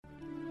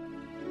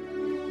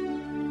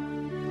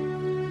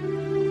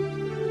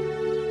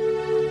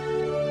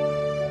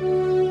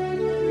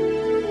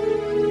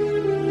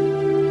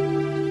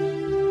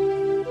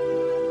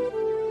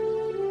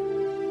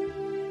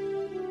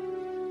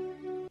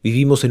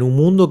Vivimos en un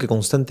mundo que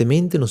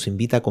constantemente nos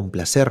invita a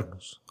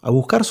complacernos, a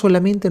buscar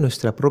solamente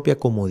nuestra propia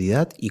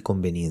comodidad y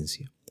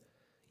conveniencia,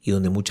 y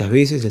donde muchas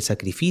veces el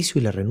sacrificio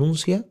y la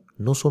renuncia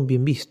no son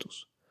bien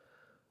vistos.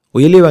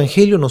 Hoy el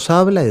Evangelio nos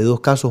habla de dos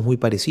casos muy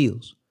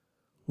parecidos: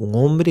 un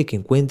hombre que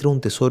encuentra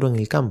un tesoro en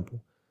el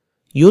campo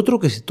y otro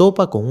que se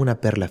topa con una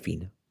perla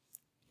fina.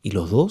 Y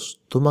los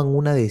dos toman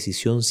una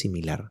decisión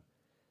similar: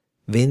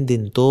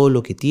 venden todo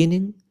lo que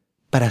tienen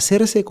para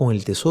hacerse con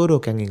el tesoro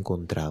que han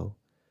encontrado.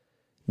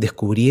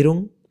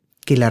 Descubrieron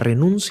que la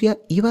renuncia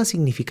iba a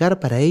significar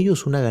para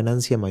ellos una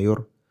ganancia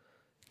mayor,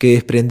 que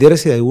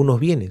desprenderse de algunos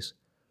bienes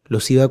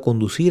los iba a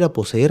conducir a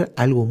poseer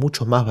algo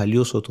mucho más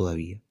valioso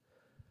todavía.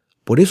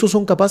 Por eso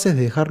son capaces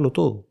de dejarlo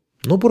todo,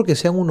 no porque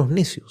sean unos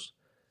necios,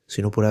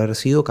 sino por haber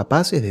sido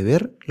capaces de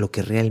ver lo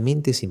que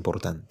realmente es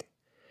importante.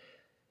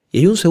 Y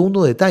hay un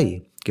segundo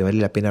detalle que vale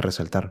la pena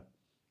resaltar.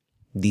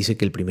 Dice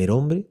que el primer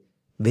hombre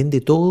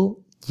vende todo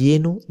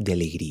lleno de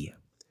alegría.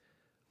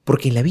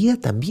 Porque en la vida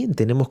también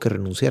tenemos que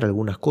renunciar a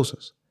algunas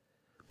cosas,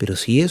 pero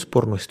si es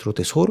por nuestro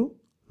tesoro,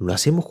 lo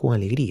hacemos con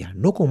alegría,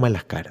 no con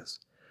malas caras.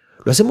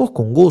 Lo hacemos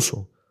con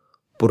gozo,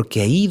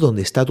 porque ahí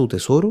donde está tu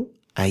tesoro,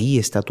 ahí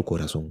está tu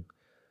corazón.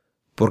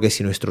 Porque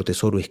si nuestro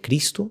tesoro es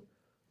Cristo,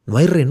 no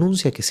hay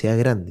renuncia que sea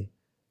grande,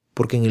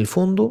 porque en el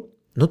fondo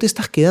no te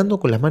estás quedando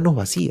con las manos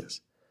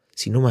vacías,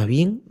 sino más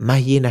bien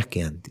más llenas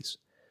que antes.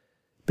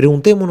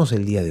 Preguntémonos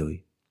el día de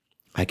hoy: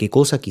 ¿a qué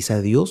cosa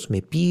quizá Dios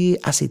me pide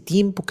hace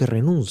tiempo que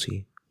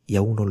renuncie y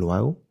aún no lo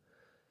hago?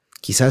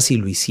 Quizás si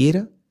lo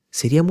hiciera,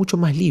 sería mucho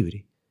más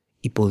libre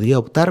y podría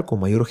optar con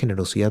mayor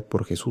generosidad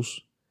por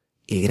Jesús,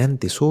 el gran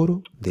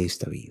tesoro de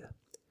esta vida.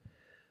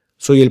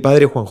 Soy el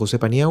Padre Juan José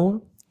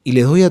Paniagua y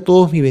les doy a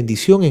todos mi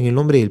bendición en el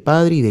nombre del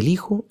Padre y del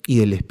Hijo y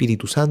del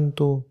Espíritu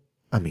Santo.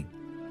 Amén.